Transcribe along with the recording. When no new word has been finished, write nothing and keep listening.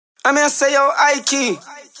I mean, I say, yo, Ike,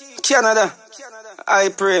 Canada, I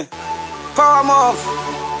pray. Power move,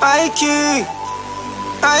 Ike,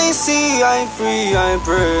 I see, I free, I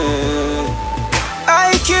pray.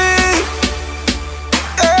 Ike,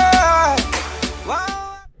 yeah.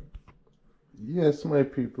 Wow. Yes, my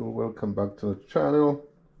people, welcome back to the channel.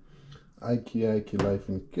 Ike Life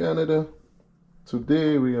in Canada.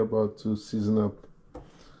 Today we are about to season up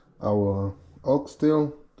our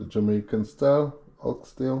oxtail, the Jamaican style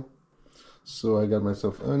oxtail. So I got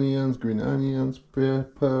myself onions, green onions,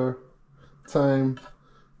 pepper, thyme,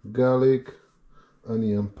 garlic,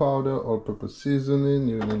 onion powder, all-purpose seasoning.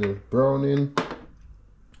 You need a browning,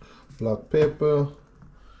 black pepper,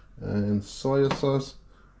 and soy sauce.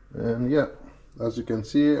 And yeah, as you can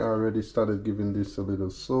see, I already started giving this a little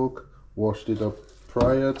soak. Washed it up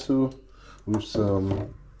prior to with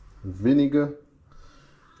some vinegar.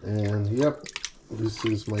 And yep, this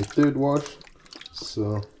is my third wash.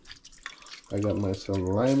 So I got myself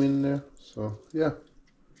lime in there. So yeah,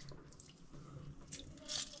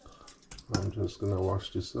 I'm just gonna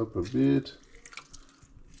wash this up a bit.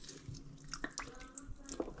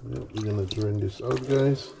 Yep, we're gonna drain this out,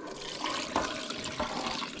 guys.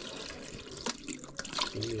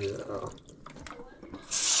 Yeah.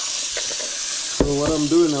 So what I'm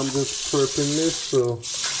doing, I'm just prepping this. So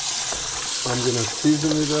I'm gonna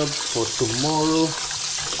season it up for tomorrow.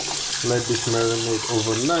 Let this marinate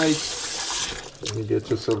overnight. And you get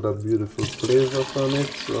yourself that beautiful flavor from it.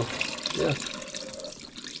 So yeah,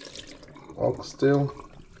 oxtail.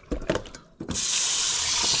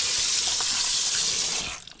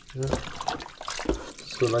 Yeah.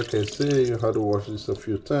 So like I say, you have to wash this a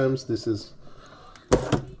few times. This is,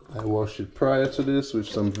 I washed it prior to this with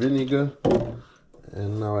some vinegar,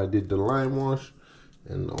 and now I did the lime wash.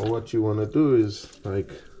 And what you want to do is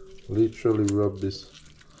like literally rub this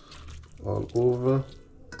all over.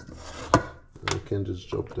 You can just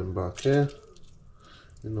drop them back here.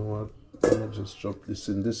 You know what, I'm gonna just drop this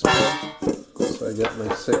in this pot. So I got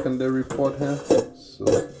my secondary pot here.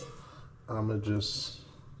 So I'm gonna just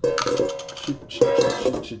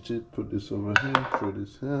put this over here, throw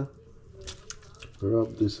this here,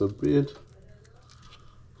 rub this a bit,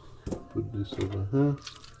 put this over here.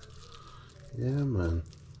 Yeah, man,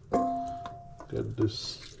 get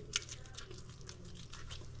this.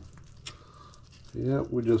 Yeah,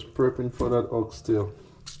 we're just prepping for that oxtail.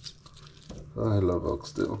 I love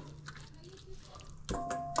oxtail.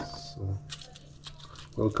 So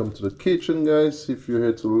welcome to the kitchen, guys. If you're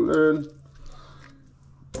here to learn,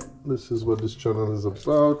 this is what this channel is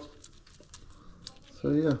about.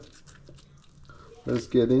 So yeah, let's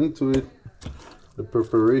get into it. The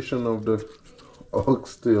preparation of the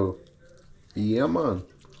oxtail. Yeah, man.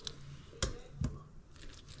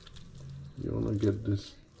 You wanna get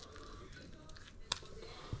this.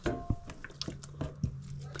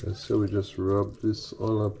 Okay, so we just rub this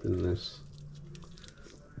all up in this.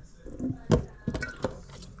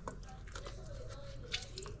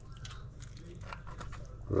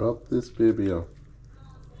 Rub this baby up.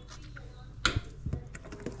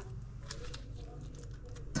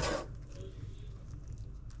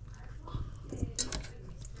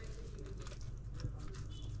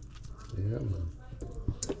 Yeah, man.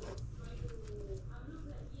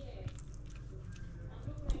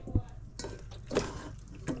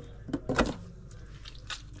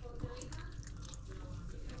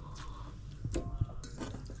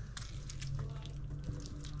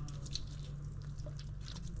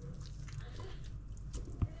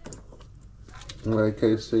 Like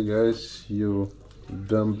I say, guys, you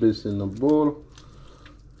dump this in a bowl.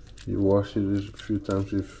 You wash it a few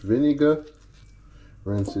times with vinegar,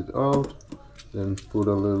 rinse it out, then put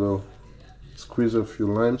a little, squeeze a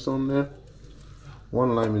few limes on there.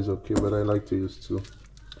 One lime is okay, but I like to use two.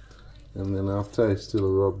 And then after, I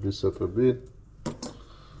still rub this up a bit.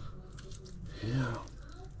 Yeah,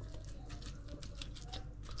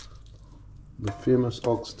 the famous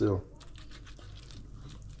oxtail.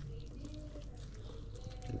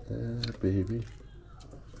 Yeah, baby.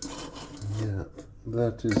 Yeah,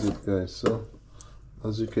 that is it, guys. So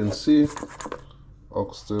as you can see,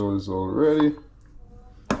 oxtail is all ready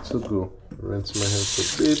to go. Rinse my hands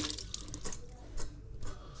a bit.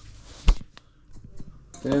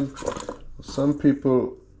 And some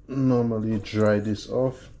people normally dry this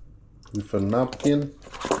off with a napkin,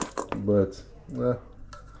 but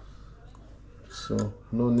so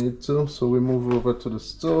no need to. So we move over to the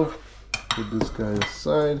stove, put this guy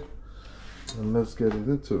aside, and let's get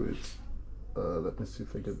into it. Let me see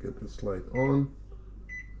if I can get this light on.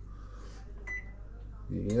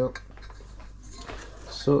 Yep.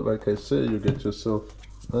 So like I said, you get yourself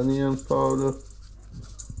onion powder,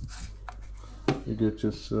 You get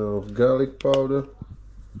yourself garlic powder,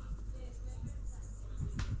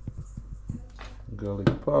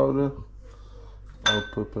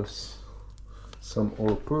 all-purpose, some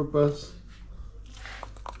all-purpose.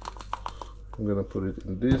 I'm gonna put it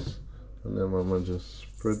in this, and then I'm gonna just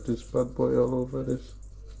spread this bad boy all over this.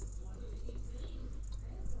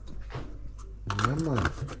 Yeah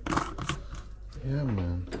man, yeah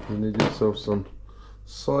man. You need yourself some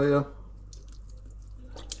soya,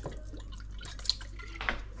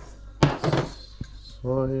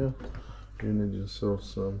 you need yourself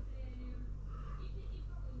some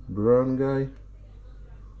brown guy.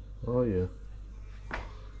 Oh yeah.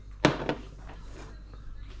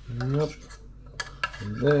 Yep.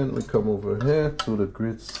 And then we come over here to the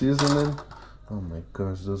great seasoning. Oh my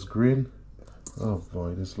gosh, this green. Oh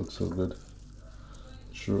boy, this looks so good.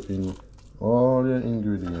 Throw in all your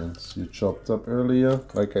ingredients you chopped up earlier.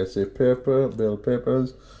 Like I say, pepper, bell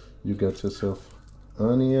peppers. You got yourself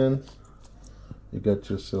onions. You got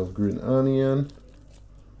yourself green onion.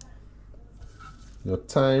 Your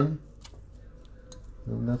thyme.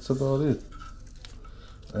 And that's about it.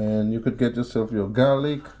 And you could get yourself your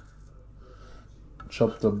garlic.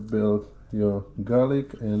 Chopped up your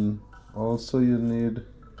garlic, and also you need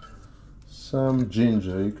some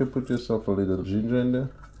ginger. You could put yourself a little ginger in there.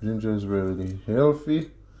 Ginger is really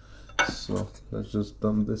healthy. So let's just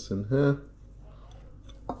dump this in here.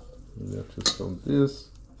 You got yourself this.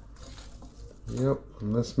 Yep,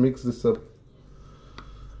 and let's mix this up.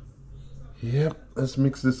 Yep, let's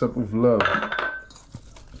mix this up with love.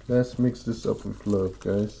 Let's mix this up with love,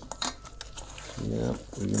 guys. Yeah,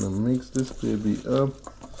 we're gonna mix this baby up.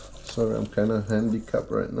 Sorry, I'm kind of handicapped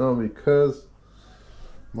right now because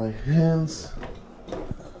my hands.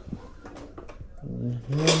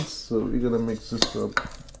 So we're gonna mix this up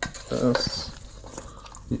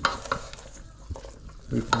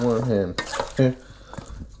with one hand.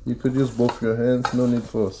 You could use both your hands, no need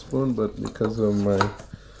for a spoon, but because of my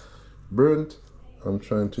burnt, I'm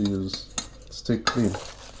trying to use stick clean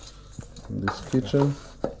in this kitchen.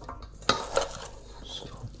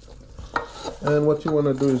 And what you want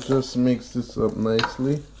to do is just mix this up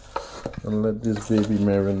nicely and let this baby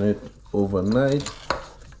marinate overnight.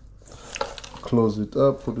 Close it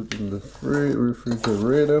up, put it in the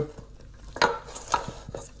refrigerator,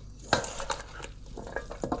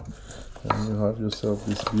 and you have yourself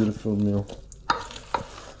this beautiful meal.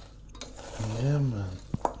 Yeah man.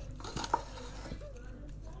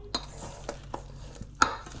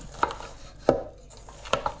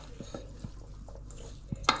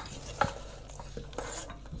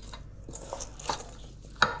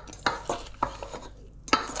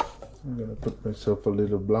 I'm gonna put myself a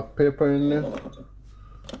little black pepper in there.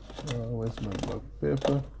 Where's my black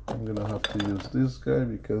pepper? I'm gonna have to use this guy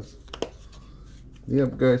because,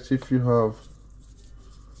 yep guys, if you have,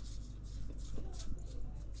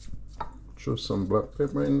 throw some black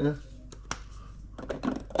pepper in there.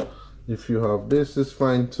 If you have this, it's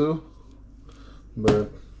fine too,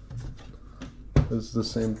 but it's the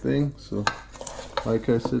same thing. So like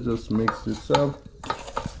I said, just mix this up.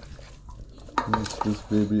 Mix this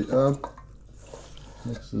baby up.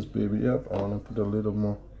 Mix this baby up. I want to put a little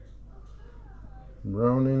more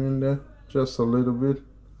browning in there, just a little bit.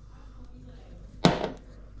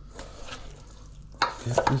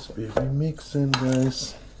 Get this baby mixing,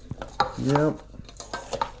 guys. Yep.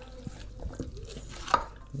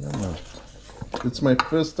 Yeah, man. It's my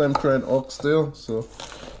first time trying oxtail, so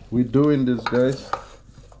we're doing this, guys.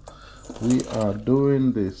 We are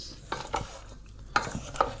doing this.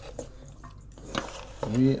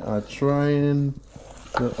 We are trying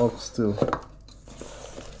the oxtail.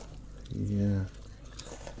 Yeah.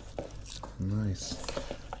 Nice.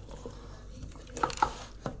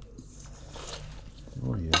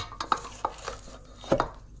 Oh yeah.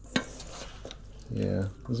 Yeah.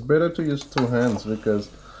 It's better to use two hands because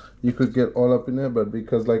you could get all up in there, but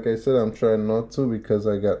because like I said, I'm trying not to because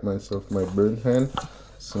I got myself my burnt hand.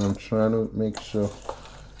 So I'm trying to make sure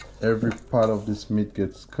every part of this meat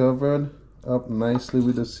gets covered up nicely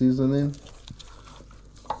with the seasoning.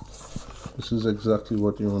 This is exactly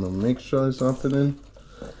what you want to make sure is happening.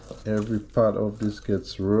 Every part of this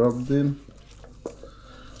gets rubbed in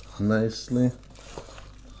nicely.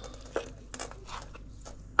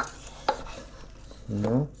 You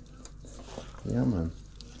know? Yeah, man.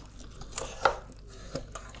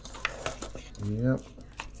 Yep.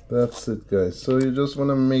 That's it, guys. So you just want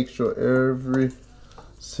to make sure every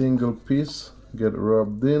single piece get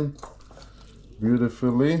rubbed in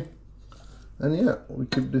beautifully, and yeah, we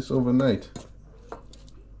keep this overnight.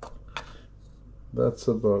 That's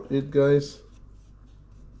about it, guys.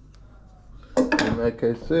 And like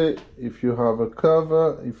I say, if you have a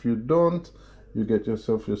cover, if you don't, you get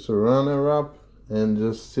yourself your saran wrap and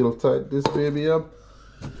just seal tight this baby up.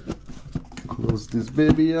 Close this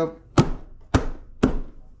baby up,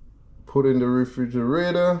 put in the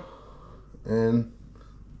refrigerator, and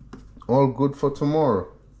all good for tomorrow.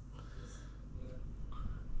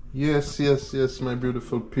 Yes, yes, yes, my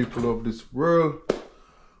beautiful people of this world,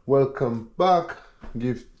 welcome back.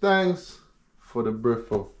 Give thanks for the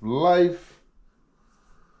breath of life.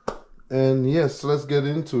 And yes, let's get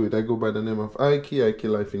into it. I go by the name of Ike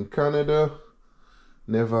Life in Canada.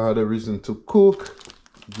 Never had a reason to cook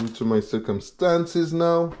due to my circumstances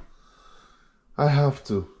now. I have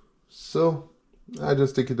to. So I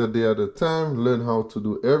just take it a day at a time, learn how to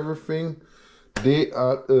do everything day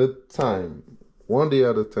at a time. One day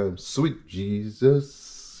at a time. Sweet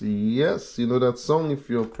Jesus. Yes, you know that song, if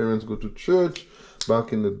your parents go to church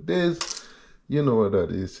back in the days, you know what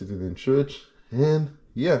that is, sitting in church. And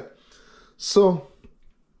yeah, so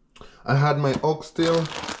I had my oxtail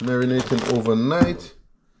marinating overnight.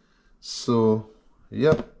 So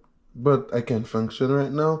yep, but I can't function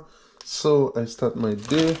right now. So I start my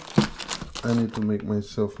day. I need to make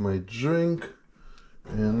myself my drink.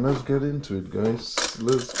 And let's get into it, guys.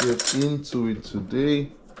 Let's get into it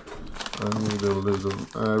today. I need a little.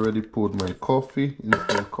 I already poured my coffee,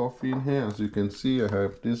 instant coffee in here. As you can see, I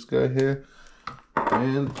have this guy here,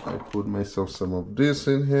 and I put myself some of this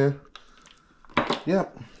in here. Yeah,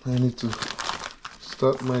 I need to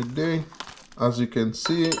start my day. As you can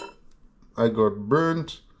see, I got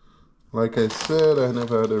burnt. Like I said, I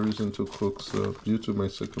never had a reason to cook, so due to my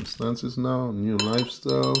circumstances now, new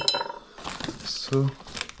lifestyle. So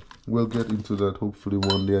we'll get into that. Hopefully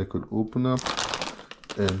one day I could open up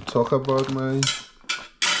and talk about my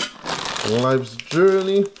life's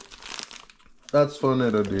journey. That's for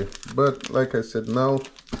another day. But like I said, now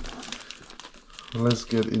let's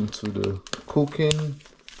get into the cooking.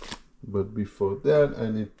 But before that, I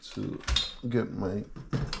need to get my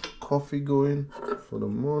coffee going for the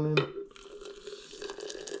morning.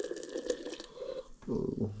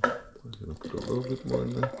 Oh, I'm gonna put a little bit more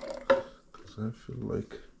in there because I feel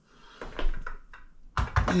like,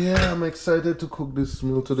 yeah, I'm excited to cook this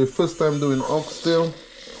meal today. First time doing oxtail,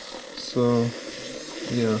 so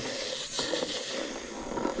yeah,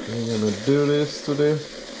 I'm gonna do this today.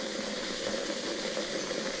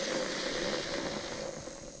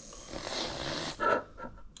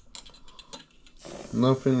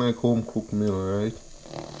 Nothing like home cooked meal, right?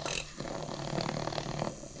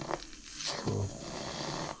 So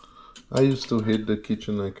I used to hate the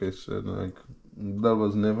kitchen, like I said. Like, that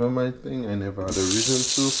was never my thing. I never had a reason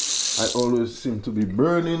to. I always seemed to be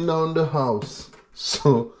burning down the house.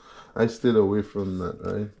 So I stayed away from that,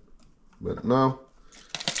 right? But now,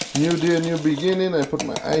 new day, new beginning. I put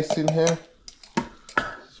my ice in here.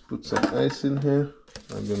 Just put some ice in here.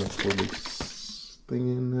 I'm gonna put this thing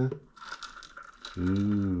in there.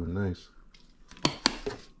 Ooh, nice. I'm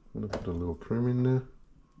gonna put a little cream in there.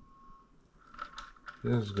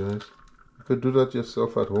 Yes, guys. You could do that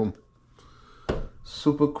yourself at home.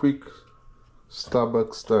 Super quick,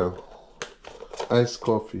 Starbucks style. Iced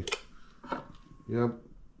coffee. Yep.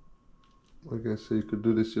 Like I say, you could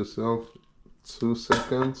do this yourself. 2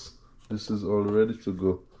 seconds. This is all ready to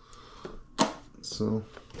go. So,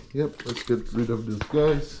 yep. Let's get rid of this,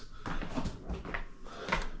 guys.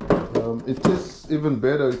 It is even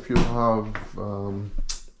better if you have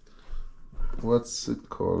what's it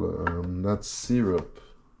called? That's syrup.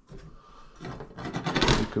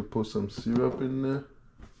 You could put some syrup in there,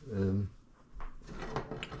 and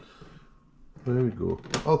there we go.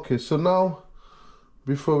 Okay, so now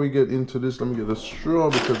before we get into this, let me get a straw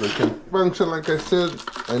because I can't function. Like I said,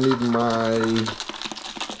 I need my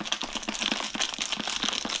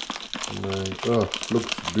oh,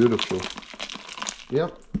 looks beautiful.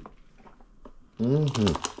 Yep.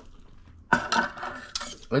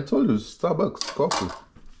 I told you, Starbucks coffee.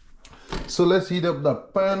 So let's heat up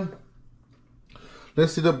that pan.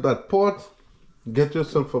 Let's heat up that pot. Get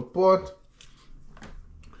yourself a pot.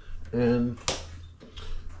 And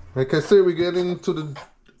like I say, we get into the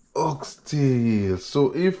oxtail.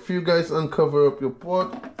 So if you guys uncover up your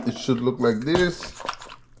pot, it should look like this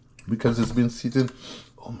because it's been sitting.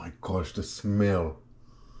 Oh my gosh, the smell.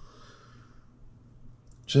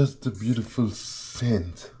 Just the beautiful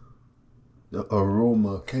scent, the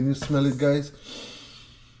aroma. Can you smell it, guys?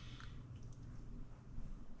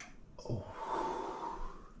 Oh.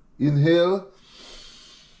 Inhale,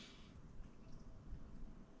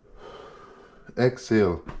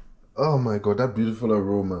 exhale. Oh my God, that beautiful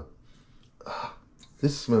aroma.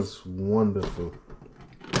 This smells wonderful.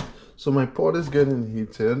 So my pot is getting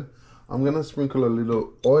heated. I'm gonna sprinkle a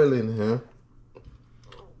little oil in here.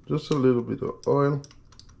 Just a little bit of oil.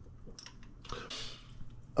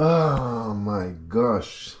 Oh my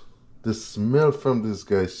gosh. The smell from this,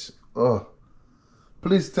 guys. Oh.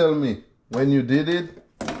 Please tell me when you did it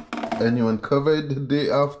and you uncovered the day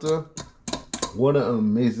after. What an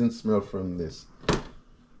amazing smell from this.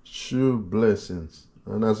 True blessings.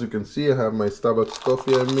 And as you can see, I have my Starbucks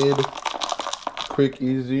coffee I made. Quick,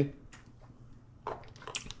 easy.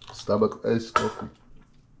 Starbucks iced coffee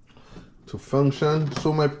to function.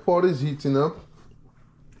 So my pot is heating up.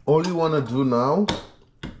 All you want to do now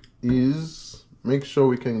is make sure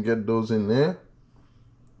we can get those in there.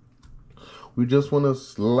 We just want to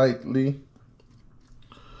slightly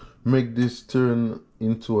make this turn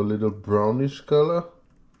into a little brownish color.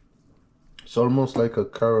 It's almost like a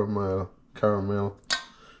caramel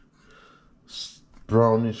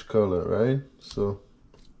brownish color, right? So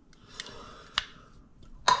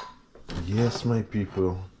yes, my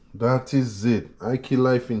people, that is it. Ike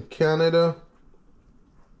Life in Canada.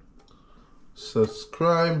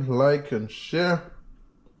 Subscribe, like, and share.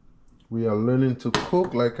 We are learning to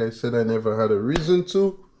cook. Like I said, I never had a reason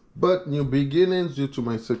to, but new beginnings due to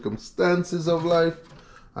my circumstances of life.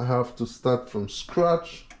 I have to start from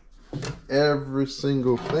scratch. Every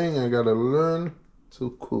single thing I gotta learn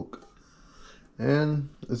to cook. And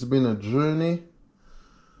it's been a journey.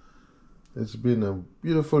 It's been a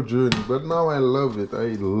beautiful journey, but now I love it.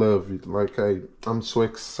 I love it. Like I'm so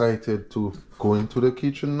excited to go into the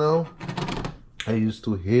kitchen now. I used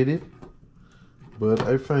to hate it, but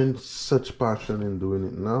I find such passion in doing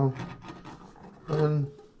it now. And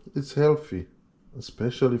it's healthy,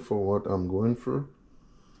 especially for what I'm going through.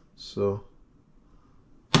 So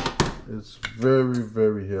it's very,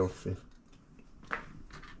 very healthy.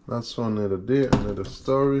 That's for another day, another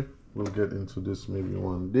story. We'll get into this maybe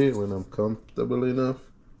one day when I'm comfortable enough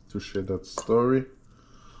to share that story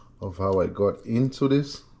of how I got into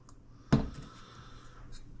this.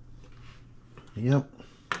 Yep.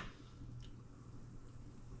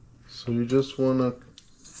 So you just want to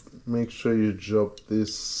make sure you drop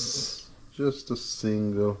this, just a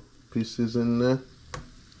single pieces in there.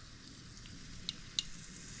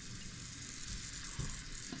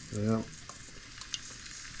 Yep.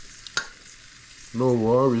 No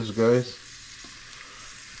worries, guys.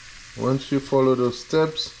 Once you follow those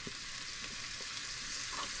steps,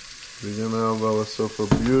 we're gonna have ourselves a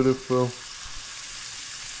beautiful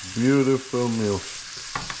meal.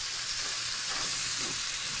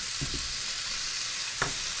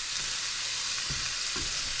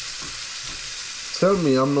 Tell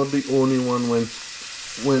me I'm not the only one when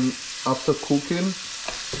after cooking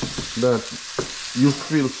that you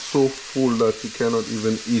feel so full that you cannot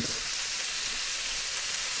even eat.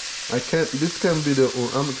 I cannot be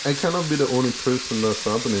the only person that's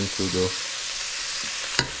happening to though.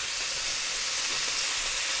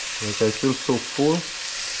 Like I feel so full.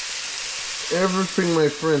 Everything, my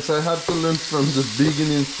friends, I had to learn from the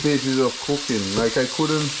beginning stages of cooking. Like I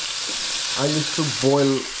used to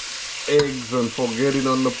boil eggs and forget it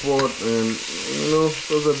on the pot, and you know,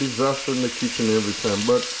 it was a disaster in the kitchen every time.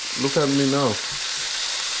 But look at me now.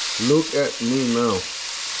 Look at me now.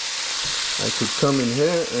 I could come in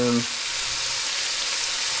here and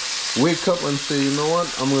wake up and say, you know what,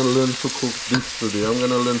 I'm gonna learn to cook this today, I'm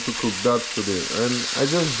gonna learn to cook that today, and I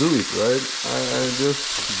just do it, right? I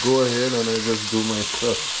just go ahead and I just do my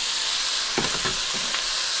stuff.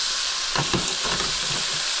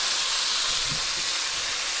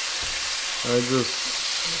 I just,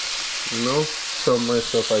 you know, tell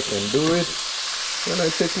myself I can do it, and I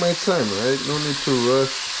take my time, right? No need to rush.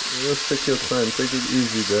 Just take your time, take it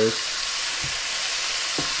easy, guys.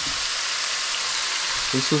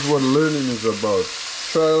 This is what learning is about.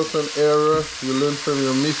 Trials and error. You learn from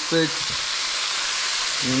your mistakes,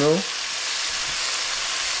 you know.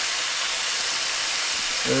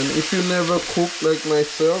 And if you never cook like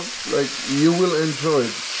myself, like, you will enjoy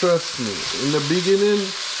it. Trust me. In the beginning,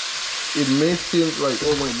 it may seem like,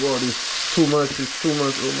 oh my God, it's too much,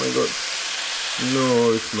 oh my God.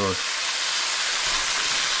 No, it's not.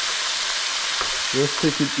 Just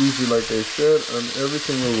take it easy, like I said, and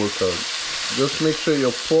everything will work out. Just make sure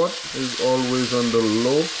your pot is always on the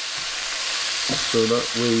low, so that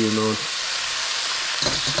way you're not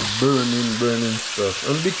burning stuff.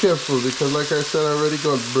 And be careful, because like I said, I already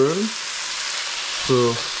got burned,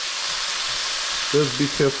 so just be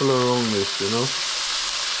careful around this, you know.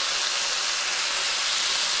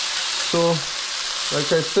 So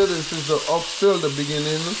like I said, this is the upsell, the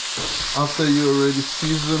beginning, after you already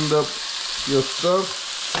seasoned up your stuff.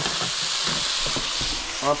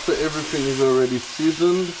 After everything is already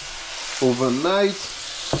seasoned overnight,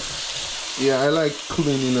 Yeah, I like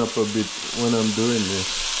cleaning up a bit when I'm doing this.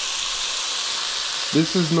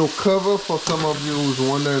 This is no cover for some of you who's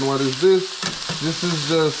wondering what is this. This is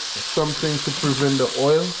just something to prevent the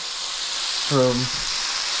oil from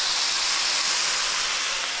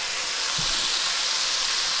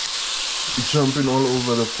jumping all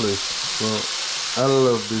over the place. So I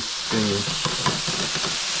love this thing.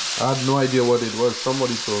 I had no idea what it was.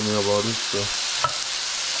 Somebody told me about it. So.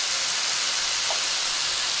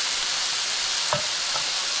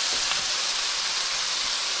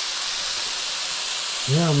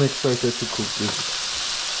 Yeah, I'm excited to cook this.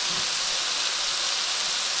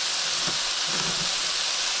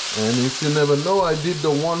 And if you never know, I did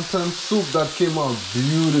the wonton soup that came out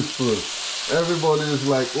beautiful. Everybody is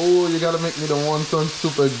like, oh, you gotta make me the wonton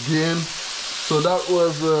soup again. So that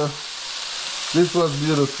was, this was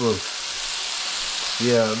beautiful.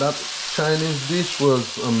 Yeah, that Chinese dish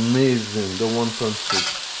was amazing, the wonton soup.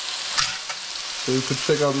 So you could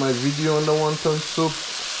check out my video on the wonton soup.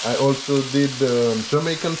 I also did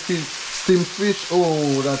Jamaican steamed fish.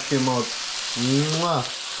 Oh, that came out. Mwah.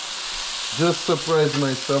 Just surprised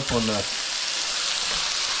myself on that.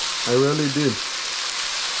 I really did.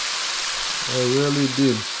 I really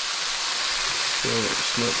did. So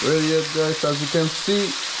it's not ready yet, guys. As you can see,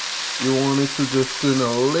 you want it to just turn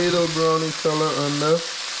a little browny color under,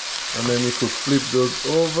 and then you could flip those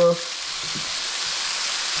over.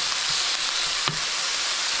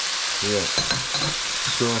 Yeah.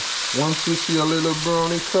 So once you see a little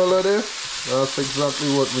browny color there, that's exactly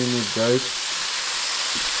what we need, guys.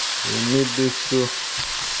 We need this to,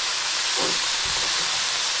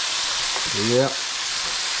 yeah,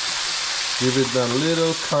 give it that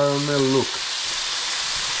little caramel look.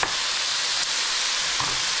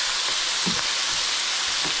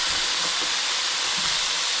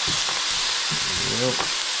 Yep.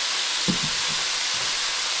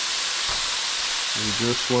 You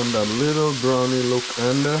just want that little browny look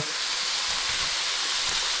under,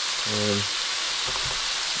 and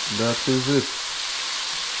that is it.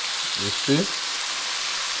 You see?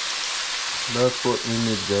 That's what we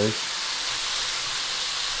need, guys.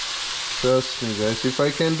 Trust me, guys. If I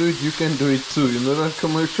can do it, you can do it too. You know that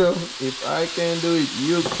commercial? If I can do it,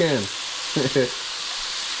 you can.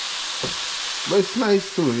 But it's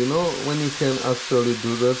nice too, you know, when you can actually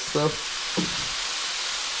do that stuff.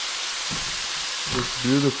 It's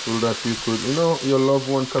beautiful that you could, you know, your loved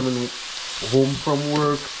one coming home from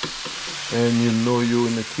work and you know you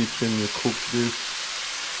in the kitchen, you cook this,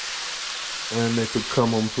 and they could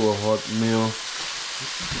come home to a hot meal.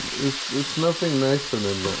 It's nothing nicer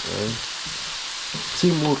than that, right?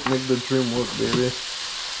 Teamwork make the dream work, baby.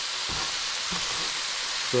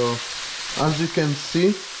 So as you can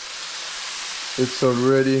see, it's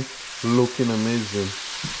already looking amazing.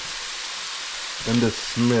 And the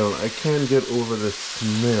smell, I can't get over the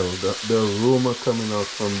smell, the aroma coming out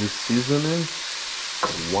from this seasoning.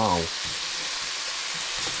 Wow.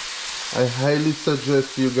 I highly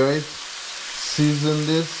suggest you guys season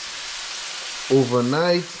this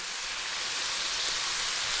overnight.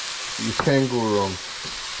 You can't go wrong.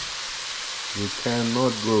 You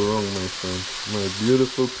cannot go wrong, my friend, my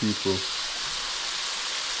beautiful people.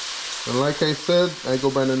 And like I said, I go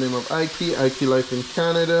by the name of Ike Life in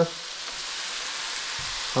Canada.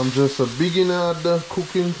 I'm just a beginner at the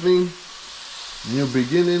cooking thing. New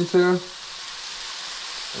beginnings here.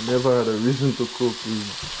 I never had a reason to cook.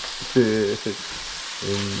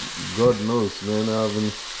 And God knows, man, I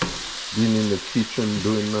haven't been in the kitchen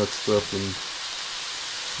doing that stuff. And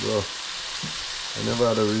well, I never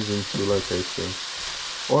had a reason to, like I said.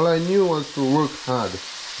 All I knew was to work hard.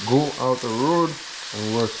 Go out the road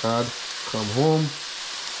and work hard. Come home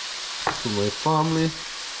to my family.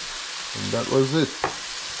 And that was it.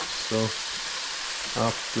 So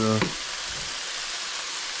after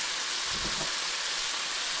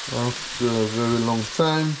a very long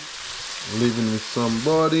time living with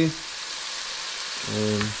somebody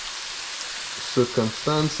and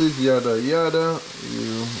circumstances, yada yada,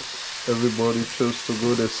 everybody chose to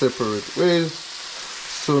go their separate ways.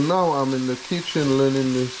 So now I'm in the kitchen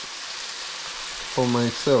learning this for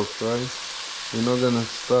myself, right? You're not gonna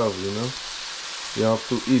starve, you know. You have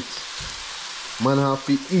to eat. Man have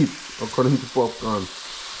to eat, according to Popcorn.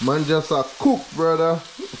 Man just a cook, brother.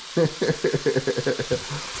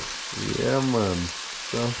 Yeah, man.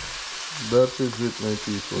 So that is it, my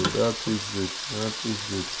people. That is it. That is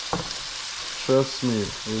it. Trust me,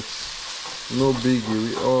 it's no biggie.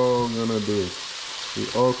 We all gonna do it. We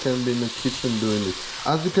all can be in the kitchen doing it.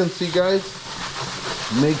 As you can see, guys,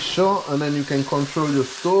 make sure, and then you can control your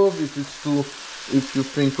stove if it's too, if you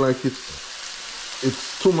think like it's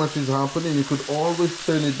it's too much is happening, you could always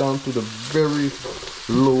turn it down to the very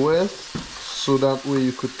lowest, so that way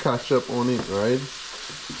you could catch up on it, right?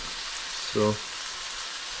 So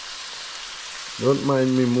don't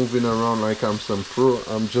mind me moving around like I'm some pro.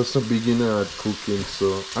 I'm just a beginner at cooking,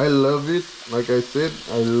 so I love it. Like I said,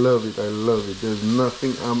 I love it. I love it. There's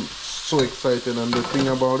nothing, I'm so excited. And the thing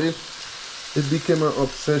about it, it became an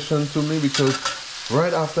obsession to me, because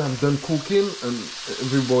right after I'm done cooking and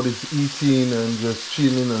everybody's eating and just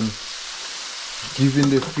chilling and giving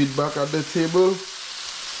the feedback at the table,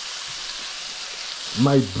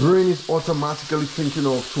 my brain is automatically thinking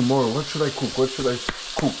of tomorrow. What should I cook? What should I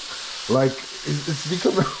cook? Like, it's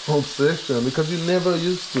become an obsession, because you never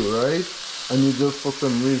used to, right? And you just, for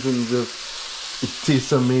some reason, just, it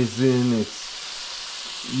tastes amazing.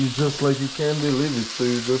 You just like, you can't believe it. So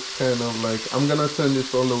you just kind of like, I'm gonna turn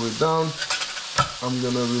this all the way down. I'm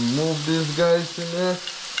gonna remove these guys in there.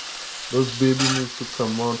 Those baby need to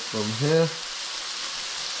come out from here.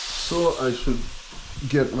 So I should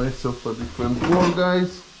get myself a different bowl,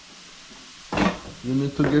 guys. You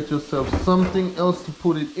need to get yourself something else to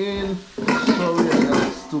put it in. Sorry, I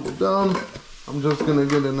gotta stoop down. I'm just gonna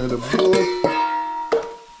get another bowl,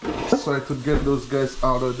 so I could get those guys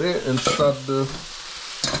out of there and start the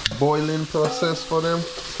boiling process for them.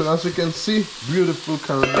 So as you can see, beautiful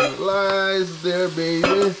caramelized there,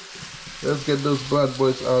 baby. Let's get those bad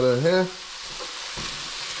boys out of here.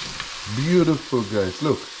 Beautiful, guys.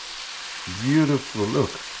 Look. Beautiful.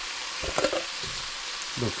 Look.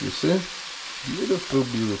 Look, you see? Beautiful,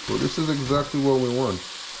 beautiful. This is exactly what we want.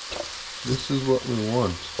 This is what we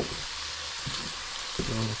want.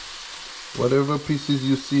 So, whatever pieces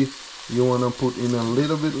you see you want to put in a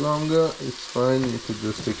little bit longer, it's fine. You could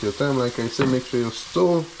just take your time. Like I said, make sure your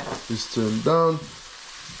stove is turned down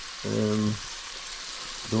and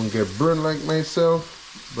don't get burned like myself.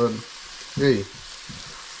 But hey,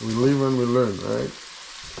 we live and we learn, right?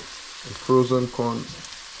 The pros and cons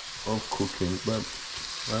of cooking, but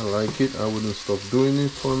I like it. I wouldn't stop doing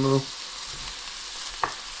it for now.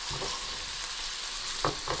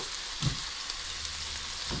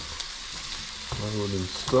 I wouldn't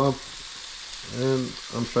stop. And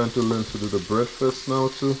I'm trying to learn to do the breakfast now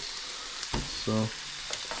too. So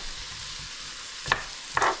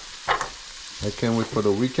I can't wait for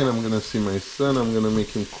the weekend. I'm gonna see my son. I'm gonna make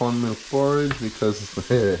him cornmeal porridge, because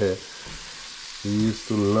he used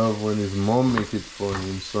to love when his mom make it for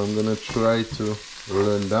him. So I'm gonna try to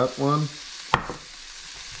learn that one.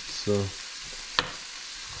 So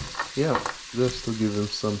yeah, just to give him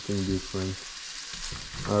something different.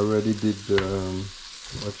 I already did the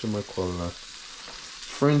whatchamacallit,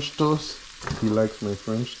 French toast. He likes my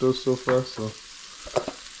French toast so far, so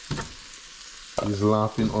he's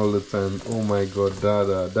laughing all the time. Oh my god,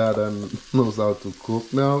 Dada knows how to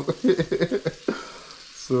cook now.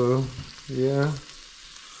 So yeah,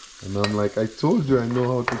 and I'm like, I told you I know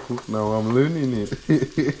how to cook now. I'm learning it.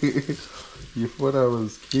 You thought I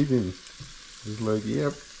was kidding. He's like,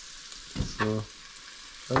 yep. So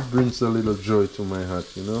that brings a little joy to my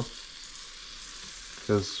heart, you know,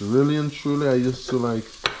 because really and truly, I used to like,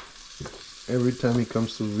 every time he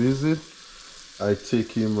comes to visit, I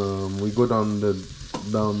take him, we go down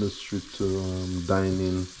the street to dine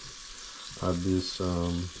in at this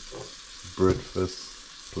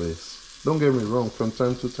breakfast place. Don't get me wrong, from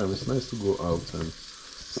time to time it's nice to go out and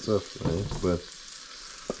stuff, right? But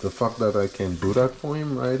the fact that I can do that for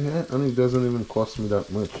him right here, and it doesn't even cost me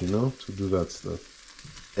that much, you know, to do that stuff.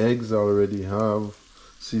 Eggs I already have,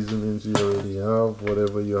 seasonings you already have,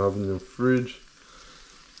 whatever you have in your fridge,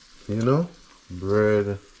 you know,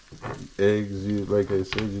 bread, eggs, you, like I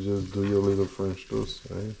said, you just do your little French toast,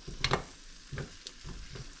 right?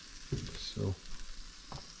 So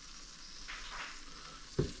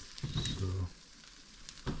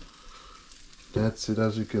that's it.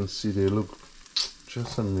 As you can see, they look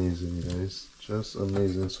just amazing, guys, just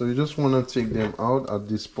amazing. So you just want to take them out at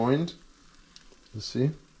this point. You see,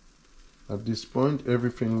 at this point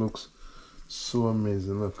everything looks so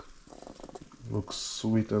amazing. Look, looks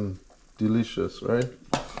sweet and delicious, right?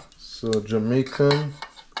 So Jamaican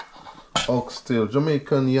oxtail,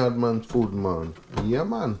 Jamaican yardman food, man. Yeah,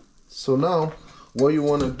 man. So now what you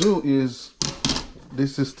want to do is,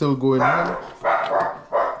 this is still going on.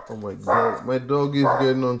 Oh my god, my dog is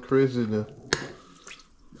getting on crazy there.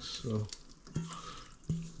 So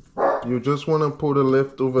you just want to put a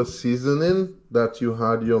leftover seasoning that you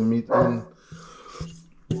had your meat in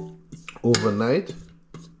overnight.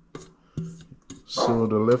 So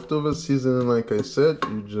the leftover seasoning, like I said,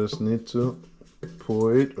 you just need to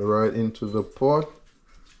pour it right into the pot.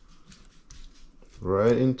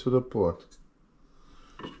 Right into the pot.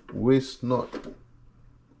 Waste not.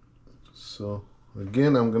 So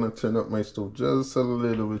again, I'm gonna turn up my stove just a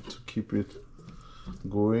little bit to keep it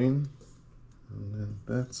going, and then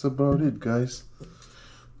that's about it, guys.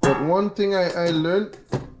 But one thing I learned,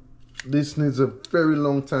 this needs a very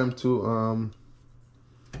long time to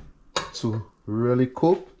really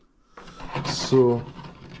cook. So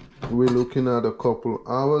we're looking at a couple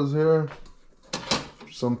hours here,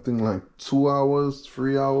 something like 2 hours,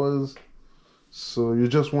 3 hours. So you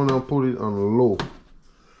just want to put it on low,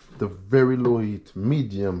 the very low heat,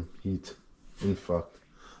 medium heat in fact,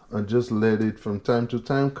 and just let it from time to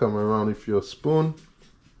time come around with your spoon.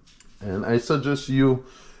 And I suggest you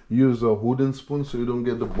use a wooden spoon so you don't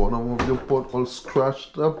get the bottom of your pot all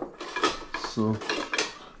scratched up. So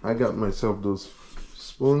I got myself those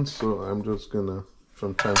spoons, so I'm just gonna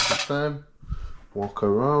from time to time walk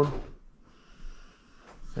around,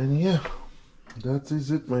 and yeah, that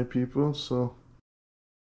is it, my people. So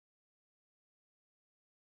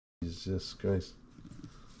it's just, guys,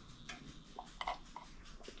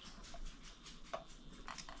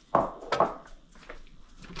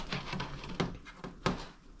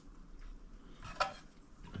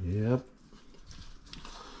 yep,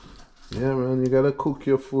 yeah, man, you gotta cook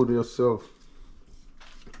your food yourself.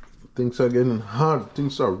 Things are getting hard,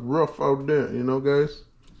 things are rough out there, you know, guys.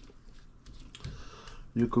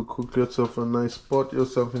 You could cook yourself a nice pot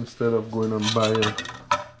yourself instead of going and buying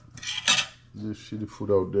this shitty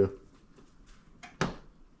food out there.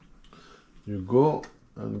 You go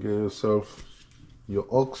and get yourself your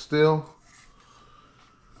oxtail.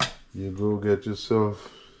 You go get yourself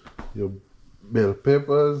your bell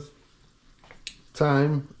peppers,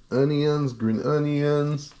 thyme, onions, green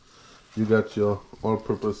onions. You got your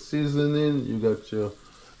all-purpose seasoning. You got your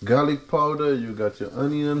garlic powder. You got your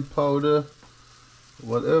onion powder.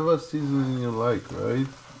 Whatever seasoning you like, right?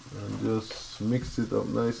 And just mix it up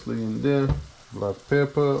nicely in there. Black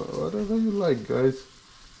pepper, whatever you like, guys.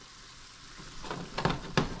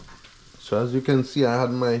 So as you can see, I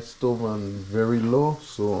had my stove on very low,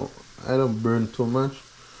 so I don't burn too much.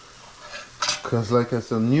 Because like I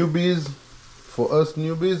said, newbies, for us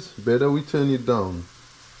newbies, better we turn it down.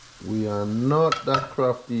 We are not that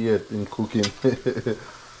crafty yet in cooking.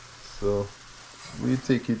 So we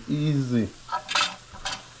take it easy.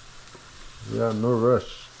 Yeah, no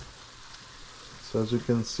rush. So as you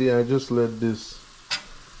can see, I just let this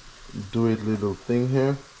do its little thing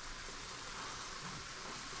here.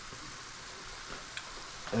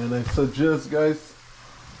 And I suggest, guys,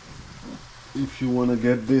 if you want to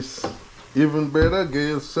get this even better, get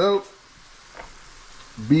yourself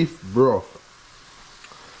beef broth.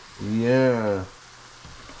 Yeah,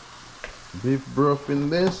 beef broth in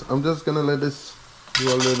this. I'm just gonna let this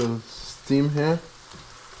do a little steam here.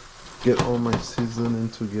 Get all my seasoning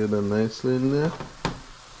together nicely in there.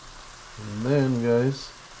 And then, guys,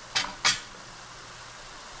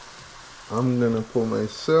 I'm gonna pour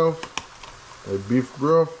myself a beef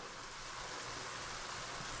broth.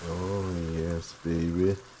 Oh yes,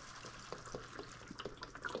 baby.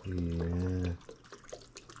 Yeah.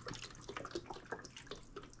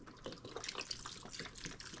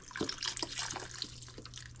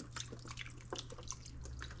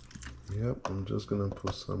 Yep, I'm just gonna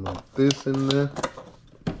put some of this in there,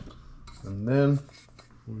 and then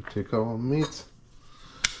we take our meat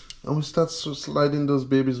and we start sliding those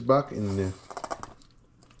babies back in there.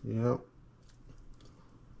 Yep,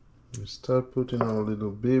 we start putting our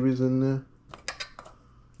little babies in there.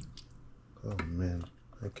 Oh man,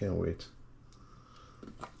 I can't wait.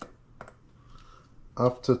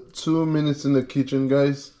 After 2 minutes in the kitchen,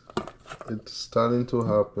 guys, it's starting to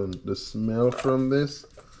happen. The smell from this,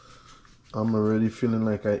 I'm already feeling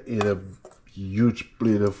like I ate a huge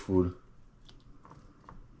plate of food,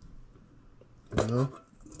 you know.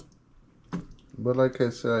 But like I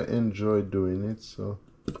said, I enjoy doing it, so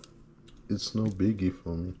it's no biggie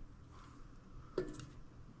for me.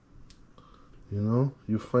 You know,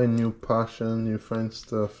 you find new passion, you find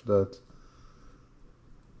stuff that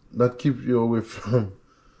keeps you away from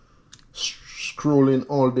scrolling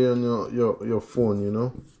all day on your phone, you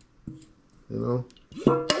know,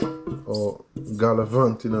 or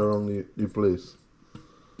gallivanting around the place.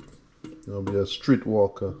 You know, be a street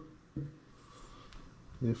walker.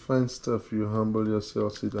 You find stuff, you humble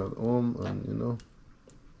yourself, sit at home, and you know,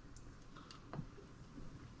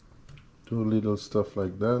 do little stuff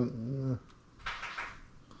like that. Yeah.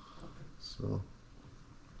 So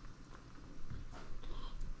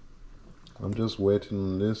I'm just waiting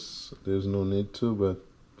on this. There's no need to, but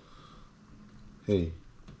hey,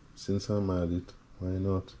 since I'm at it, why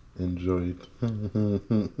not enjoy it?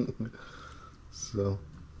 So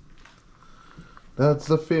that's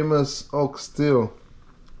the famous oxtail.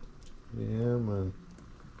 Yeah, man.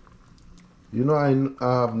 You know, I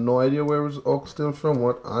have no idea where is oxtail from,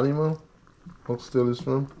 what animal oxtail is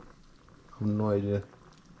from. I have no idea.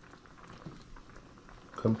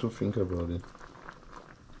 Come to think about it.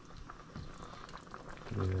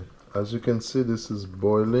 Yeah. As you can see, this is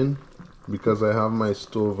boiling because I have my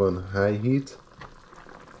stove on high heat,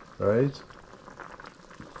 right?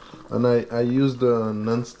 And I use the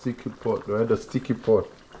non-sticky pot, right? The sticky pot,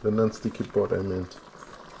 the non-sticky pot I meant.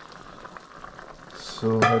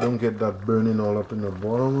 So I don't get that burning all up in the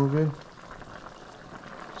bottom of it.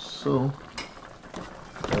 So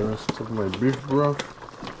the rest of my beef broth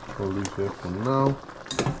I'll leave here for now.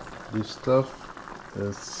 This stuff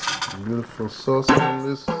is beautiful sauce on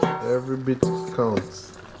this. Every bit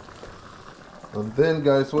counts. And then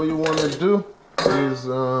guys, what you want to do is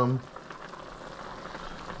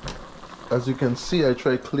as you can see, I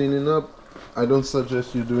try cleaning up. I don't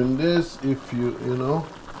suggest you doing this if you know,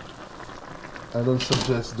 I don't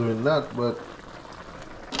suggest doing that, but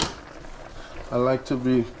I like to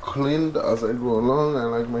be cleaned as I go along. I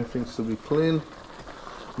like my things to be clean.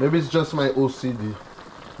 Maybe it's just my OCD,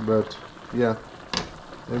 but yeah,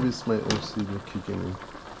 maybe it's my OCD kicking in.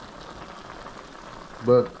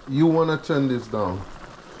 But you want to turn this down.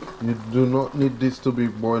 You do not need this to be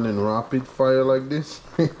boiling rapid fire like this.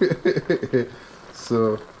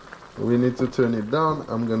 So we need to turn it down.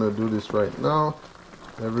 I'm gonna do this right now.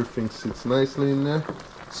 Everything sits nicely in there.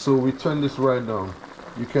 So we turn this right down.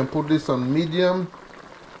 You can put this on medium,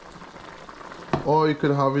 or you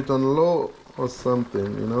could have it on low or something,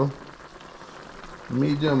 you know.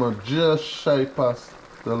 Medium or just shy past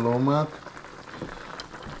the low mark.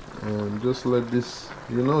 And just let this,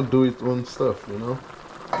 you know, do its own stuff, you know.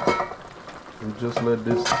 And just let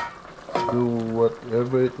this do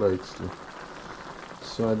whatever it likes to.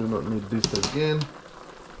 So I do not need this again.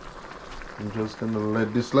 I'm just gonna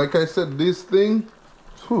let this, like I said, this thing,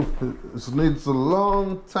 it needs a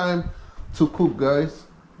long time to cook, guys.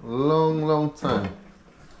 Long time.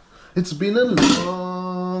 It's been a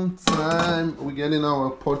long time. We're getting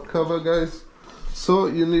our pot cover, guys. So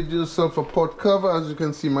you need yourself a pot cover. As you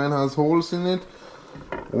can see, mine has holes in it,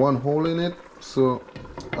 one hole in it. So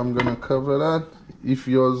I'm gonna cover that. If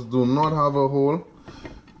yours do not have a hole,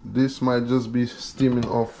 this might just be steaming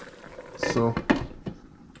off. So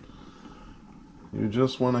you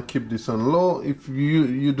just want to keep this on low. If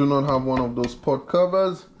you do not have one of those pot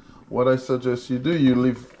covers, what I suggest you do,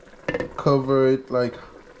 you cover it, like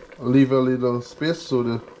leave a little space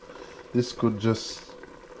so this could just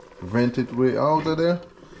vent it way out of there.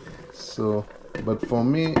 So but for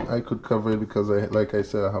me, I could cover it because like I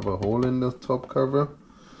said, I have a hole in the top cover.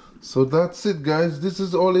 So that's it, guys. This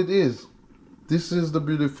is all it is. This is the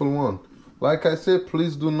beautiful one. Like I said,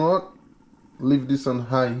 please do not leave this on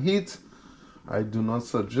high heat. I do not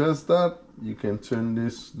suggest that. You can turn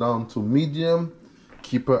this down to medium.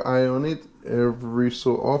 Keep an eye on it every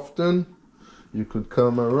so often. You could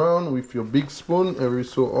come around with your big spoon every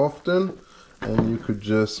so often, and you could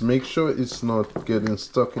just make sure it's not getting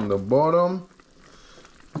stuck in the bottom,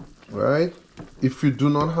 right? If you do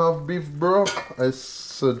not have beef broth, I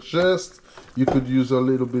suggest you could use a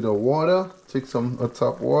little bit of water. Take some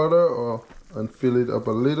tap water and fill it up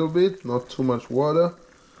a little bit, not too much water,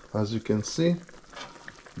 as you can see,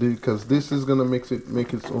 because this is gonna make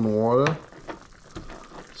its own water.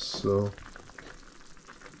 So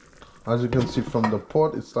as you can see from the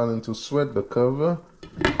pot, it's starting to sweat the cover,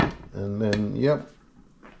 and then yep,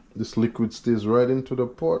 this liquid stays right into the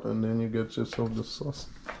pot, and then you get yourself the sauce,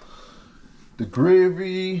 the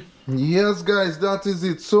gravy. Yes, guys, that is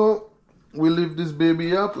it. So we lift this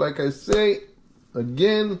baby up, like I say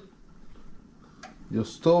again, your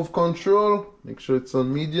stove control, make sure it's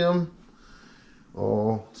on medium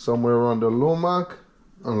or somewhere around the low mark,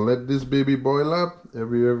 and let this baby boil up.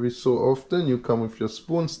 Every so often you come with your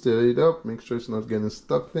spoon, stir it up, make sure it's not getting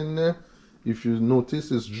stuck in there. If you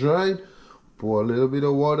notice it's dry, pour a little bit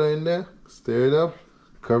of water in there, stir it up,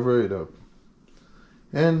 cover it up,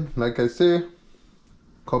 and like I say,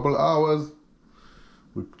 couple hours,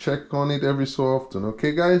 we check on it every so often.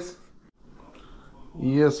 Okay, guys?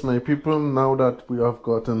 Yes, my people, now that we have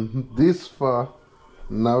gotten this far,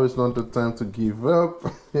 now is not the time to give up.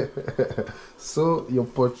 So your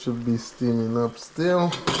pot should be steaming up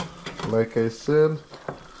still. Like I said,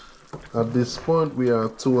 at this point we are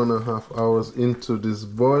 2.5 hours into this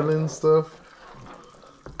boiling stuff.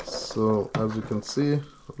 So as you can see,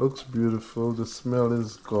 it looks beautiful, the smell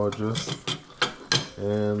is gorgeous,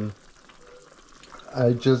 and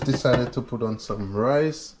I just decided to put on some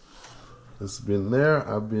rice. It's been there.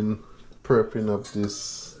 I've been prepping up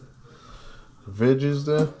this veggies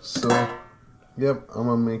there. So Yep, I'm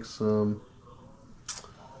gonna make some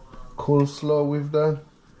coleslaw with that.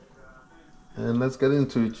 And let's get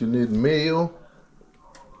into it. You need mayo,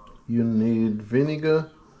 you need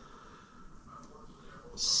vinegar,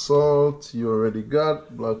 salt you already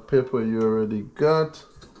got, black pepper you already got,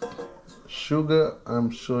 sugar I'm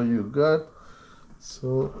sure you got.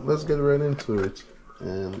 So let's get right into it.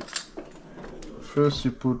 And first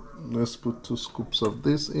let's put 2 scoops of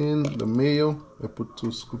this in the mayo. I put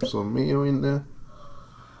 2 scoops of mayo in there.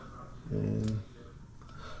 And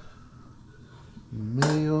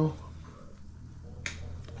mayo.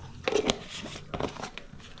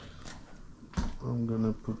 I'm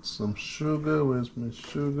gonna put some sugar. Where's my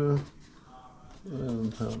sugar? I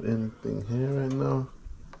don't have anything here right now.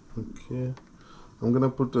 Okay. I'm gonna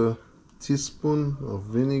put a teaspoon of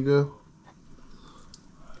vinegar.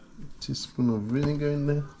 Teaspoon of vinegar in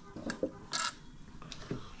there.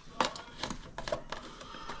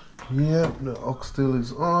 Yeah, the oxtail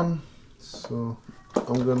is on. So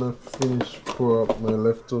I'm gonna pour up my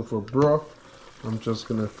leftover broth. I'm just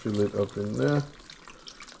gonna fill it up in there.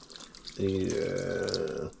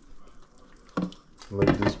 Yeah,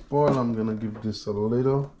 like this boil. I'm gonna give this a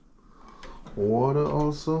little water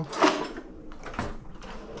also.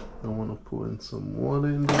 I want to pour in some water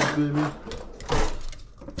in this baby.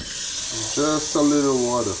 Just a little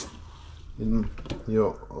water in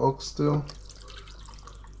your oxtail.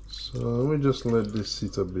 So we just let this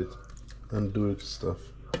sit a bit and do its stuff.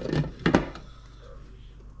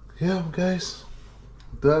 Yeah, guys,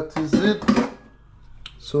 that is it.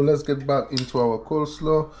 So let's get back into our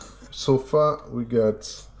coleslaw. So far we got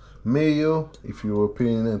mayo. If you were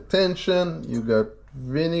paying attention, you got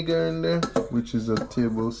vinegar in there, which is a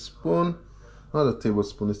tablespoon. Not a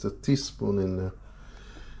tablespoon, it's a teaspoon in there.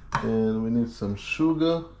 And we need some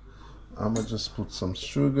sugar. I'm gonna just put some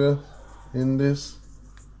sugar in this.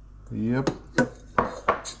 Yep.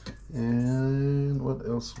 And what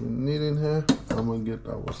else we need in here? I'm gonna get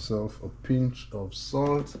ourselves a pinch of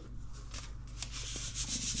salt.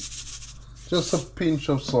 Just a pinch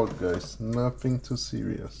of salt, guys, nothing too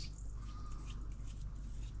serious.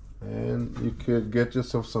 And you could get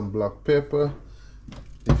yourself some black pepper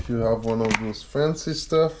if you have one of those fancy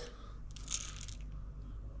stuff.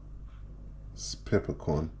 It's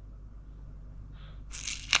peppercorn.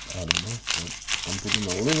 I don't know, I'm putting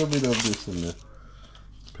a little bit of this in there.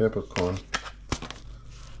 Peppercorn.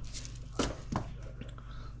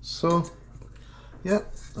 So yeah,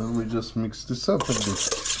 and we just mix this up a bit.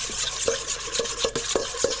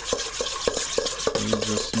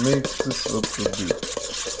 Just mix this up a bit.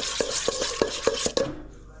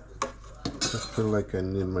 I feel like I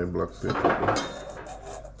need my black pepper.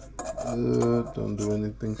 Don't do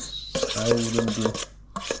anything I wouldn't do.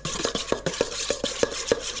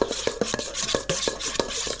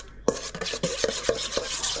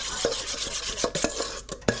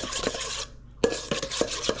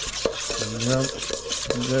 Yep,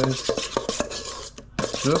 guys,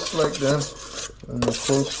 just like that. And the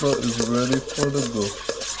coleslaw is ready for the go.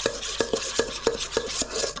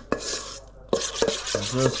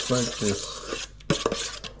 Just like this.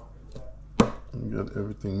 We got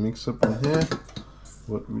everything mixed up in here.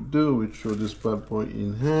 What we do, we throw this bad boy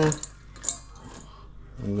in here.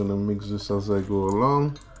 I'm gonna mix this as I go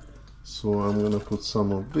along. So I'm gonna put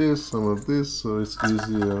some of this, so it's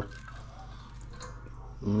easier.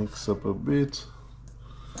 Mix up a bit.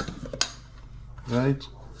 Right?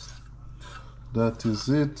 That is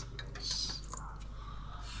it.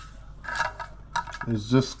 It's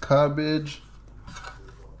just cabbage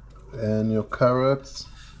and your carrots.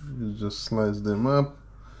 You just slice them up,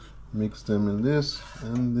 mix them in this,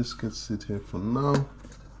 and this can sit here for now.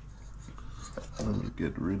 Let me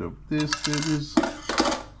get rid of this, babies.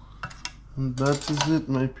 And that is it,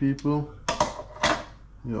 my people.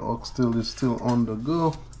 Your oxtail is still on the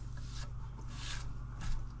go.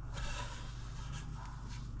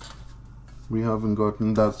 We haven't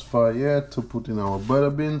gotten that far yet to put in our butter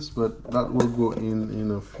beans, but that will go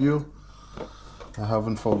in a few. I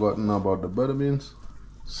haven't forgotten about the butter beans.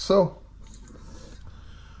 So,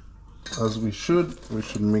 as we should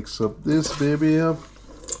mix up this baby up.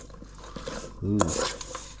 Ooh.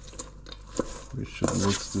 We should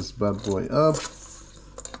mix this bad boy up.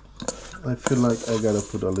 I feel like I gotta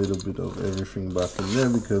put a little bit of everything back in there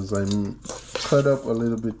because I'm cut up a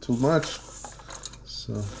little bit too much.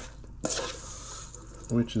 So,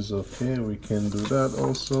 which is okay, we can do that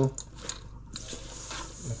also.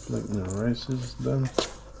 I feel like my rice is done.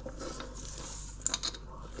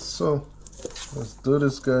 So let's do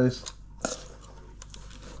this, guys.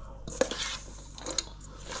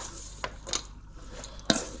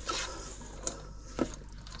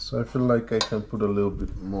 So I feel like I can put a little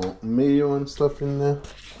bit more mayo and stuff in there.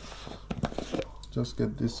 Just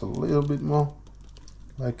get this a little bit more.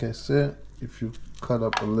 Like I said, if you cut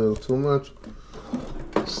up a little too much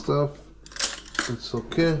stuff, it's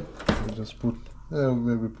okay. We just put,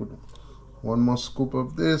 maybe put one more scoop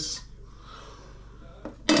of this,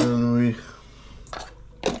 and we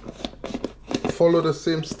follow the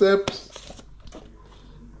same steps,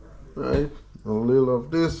 right? A little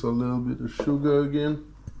of this, a little bit of sugar again,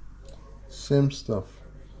 same stuff.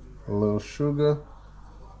 A little sugar,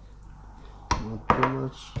 not too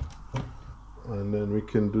much. And then we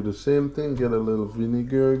can do the same thing, get a little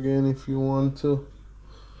vinegar again if you want to.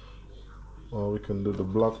 Or we can do the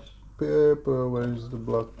black pepper. Where is the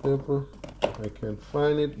black pepper? I can't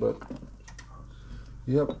find it, but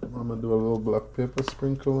yep, I'm gonna do a little black pepper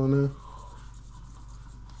sprinkle on it.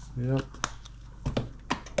 Yep.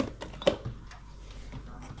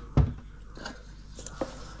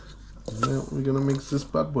 Now we're gonna mix this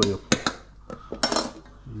bad boy up.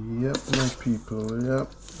 Yep, my people,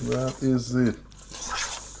 yep, that is it.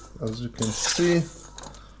 As you can see,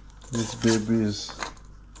 this baby is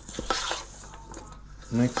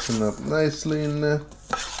mixing up nicely in there.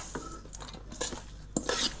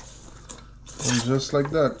 And just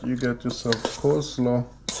like that, you get yourself coleslaw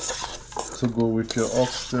to go with your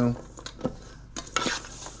oxtail.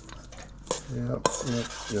 Yep.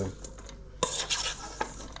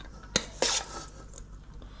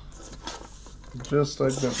 Just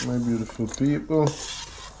like that, my beautiful people.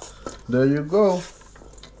 There you go.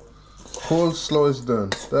 Coleslaw is done.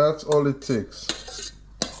 That's all it takes.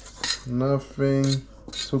 Nothing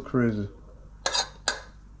too crazy.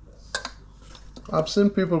 I've seen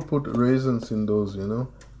people put raisins in those, you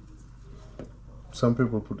know. Some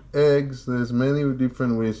people put eggs. There's many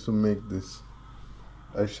different ways to make this.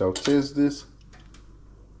 I shall taste this.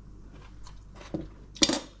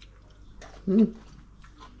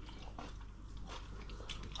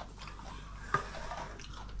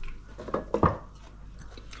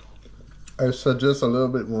 I suggest a little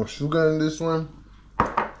bit more sugar in this one.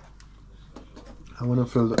 I want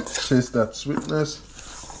to taste that sweetness.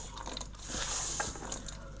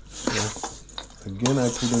 So again, I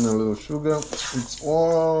put in a little sugar. It's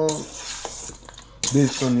all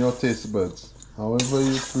based on your taste buds. However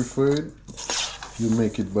you prefer it, you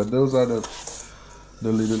make it. But those are the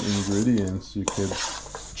little ingredients you can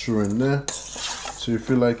throw in there. So you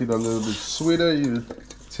feel like it a little bit sweeter, you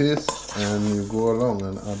taste and you go along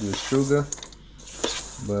and add your sugar.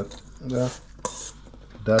 But yeah,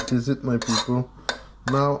 that is it, my people.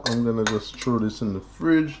 Now I'm gonna just throw this in the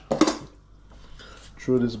fridge,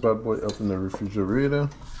 throw this bad boy up in the refrigerator,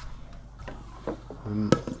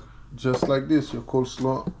 and just like this, your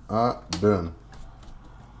coleslaw are done.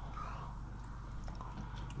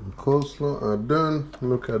 And coleslaw are done.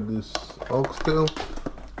 Look at this oxtail,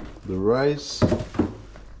 the rice.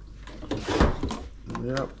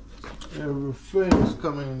 Yep, everything is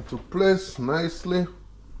coming into place nicely.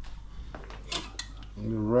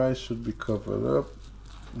 The rice should be covered up,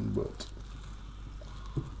 but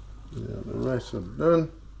yeah, the rice are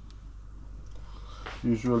done.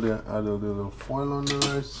 Usually I add a little foil on the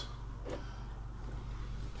rice,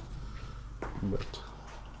 but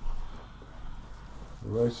the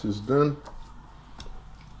rice is done.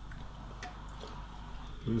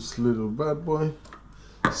 This little bad boy.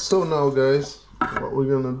 So now, guys, what we're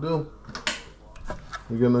gonna do,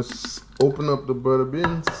 we're gonna open up the butter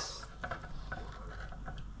beans.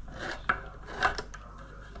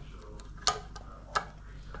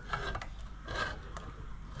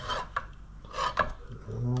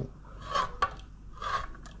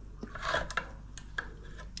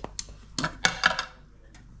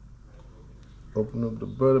 Open up the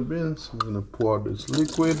butter beans. I'm gonna pour out this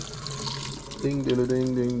liquid. Ding, ding,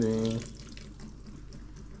 ding, ding, ding.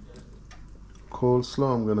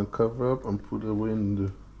 Coleslaw, I'm gonna cover up and put it away in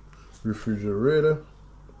the refrigerator.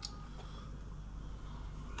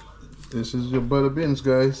 This is your butter beans,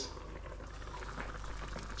 guys.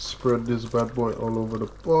 Spread this bad boy all over the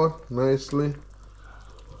pot nicely.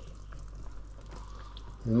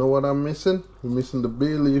 You know what I'm missing? I'm missing the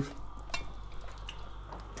bay leaf.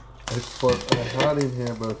 I thought I had in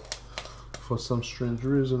here, but for some strange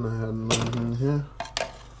reason I had none in here.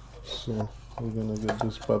 So we're gonna get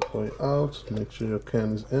this bad boy out. Make sure your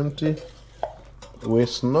can is empty.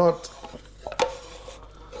 Waste not.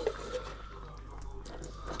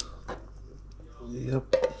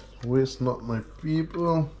 Yep, waste not, my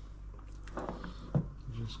people.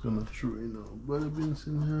 Just gonna throw in our butter beans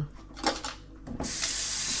in here.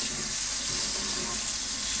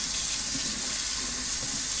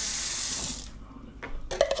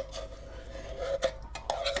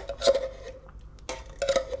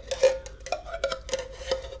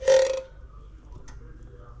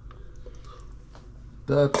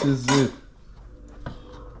 that is it.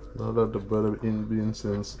 Now that the butter beans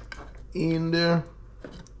is in there,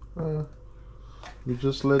 we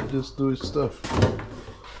just let this do its stuff.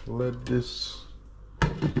 Let this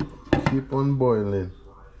keep on boiling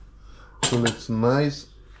till it's nice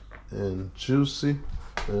and juicy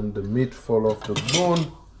and the meat fall off the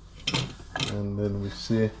bone, and then we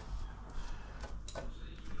say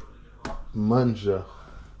manja.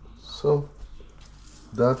 So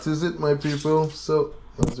that is it, my people. So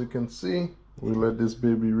as you can see, we let this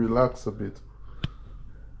baby relax a bit.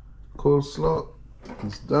 Coleslaw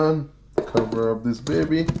is done. Cover up this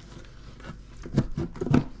baby.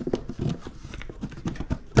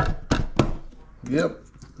 Yep,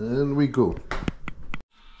 and we go.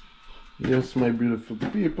 Yes, my beautiful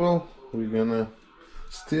people, we're gonna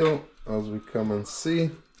still, as we come and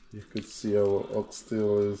see, you could see our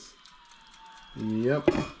oxtail is, yep,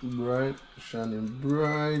 bright, shining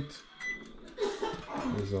bright.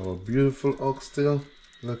 There's our beautiful oxtail.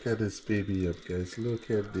 Look at this baby up, guys.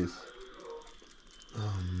 Look at this.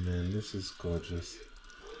 Oh man, this is gorgeous.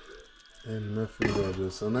 And nothing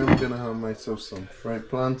gorgeous. And I'm gonna have myself some fried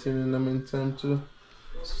plantain in the meantime too.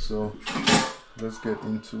 So let's get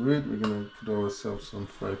into it. We're gonna put ourselves some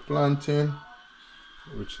fried plantain,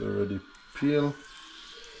 which already peeled,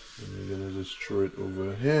 and we're gonna just throw it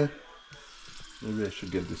over here. Maybe I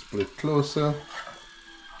should get this plate closer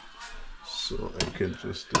so I can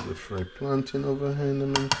just do the fried plantain over here in the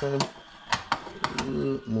meantime.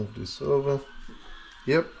 Move this over.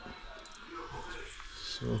 Yep.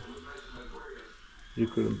 So you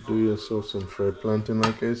could do yourself some fried plantain,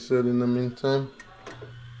 like I said, in the meantime.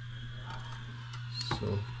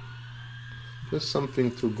 So just something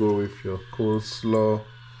to go with your coleslaw,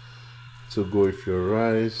 to go with your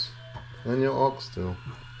rice and your oxtail.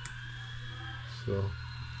 So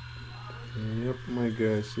yep, my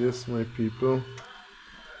guys, yes, my people,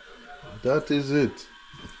 that is it.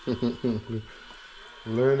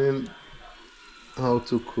 Learning how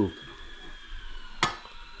to cook,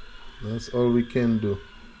 that's all we can do.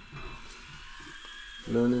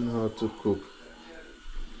 Learning how to cook.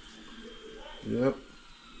 Yep.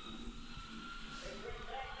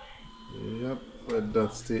 Yep, let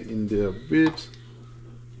that stay in there a bit,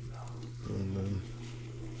 and then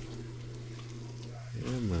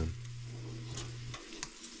yeah, man,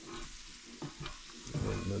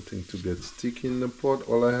 nothing to get sticky in the pot.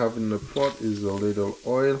 All I have in the pot is a little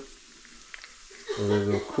oil, a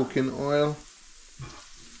little cooking oil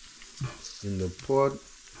in the pot.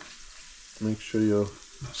 Make sure your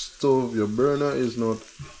stove, your burner is not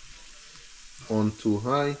on too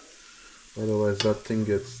high, otherwise that thing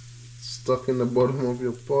gets stuck in the bottom of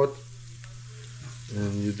your pot,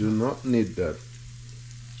 and you do not need that.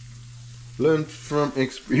 Learn from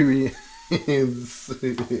experience.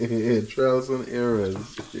 Trials and errors.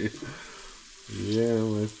 Yeah,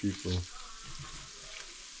 my people.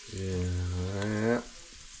 Yeah.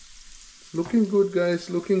 Looking good, guys.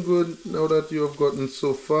 Looking good. Now that you have gotten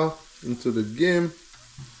so far into the game,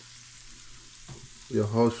 your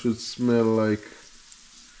house should smell like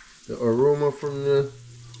the aroma from your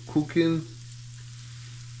cooking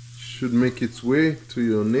should make its way to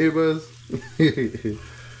your neighbors.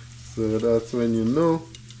 So that's when you know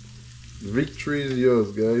victory is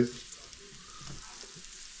yours, guys.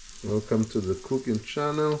 Welcome to the cooking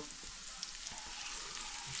channel.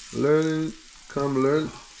 Learning, come learn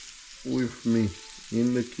with me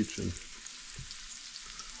in the kitchen.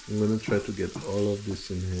 I'm gonna try to get all of this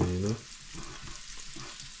in here, you know.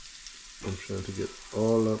 I'm trying to get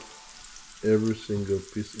all of every single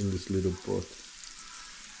piece in this little pot,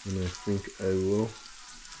 and I think I will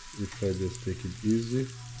if I just take it easy.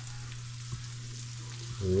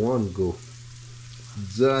 One go.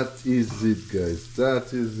 That is it, guys.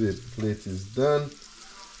 That is it. Plate is done.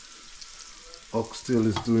 Oxtail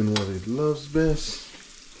is doing what it loves best,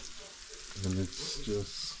 and it's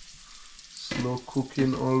just slow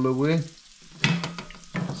cooking all the way.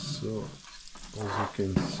 So as you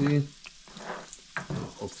can see,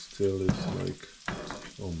 the oxtail is like,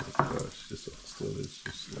 oh my gosh, this oxtail is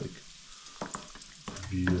just like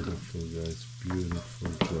beautiful, guys.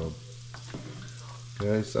 Beautiful job,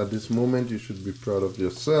 guys. At this moment you should be proud of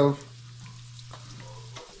yourself.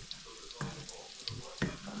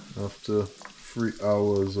 After 3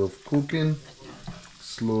 hours of cooking,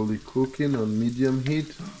 slowly cooking on medium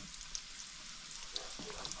heat,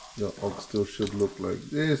 your oxtail should look like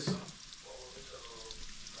this,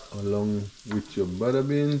 along with your butter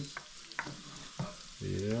beans.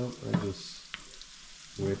 Yeah, I just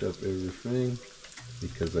weight up everything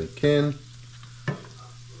because I can.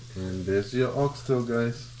 And there's your oxtail,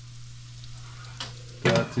 guys.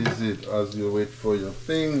 that is it. As you wait for your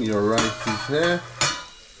thing, your rice is here.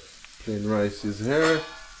 Plain rice is here.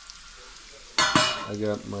 I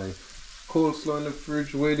got my coleslaw in the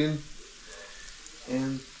fridge waiting.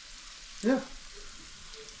 And yeah,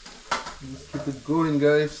 let's keep it going,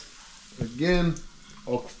 guys. Again,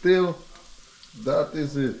 oxtail, that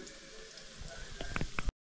is it.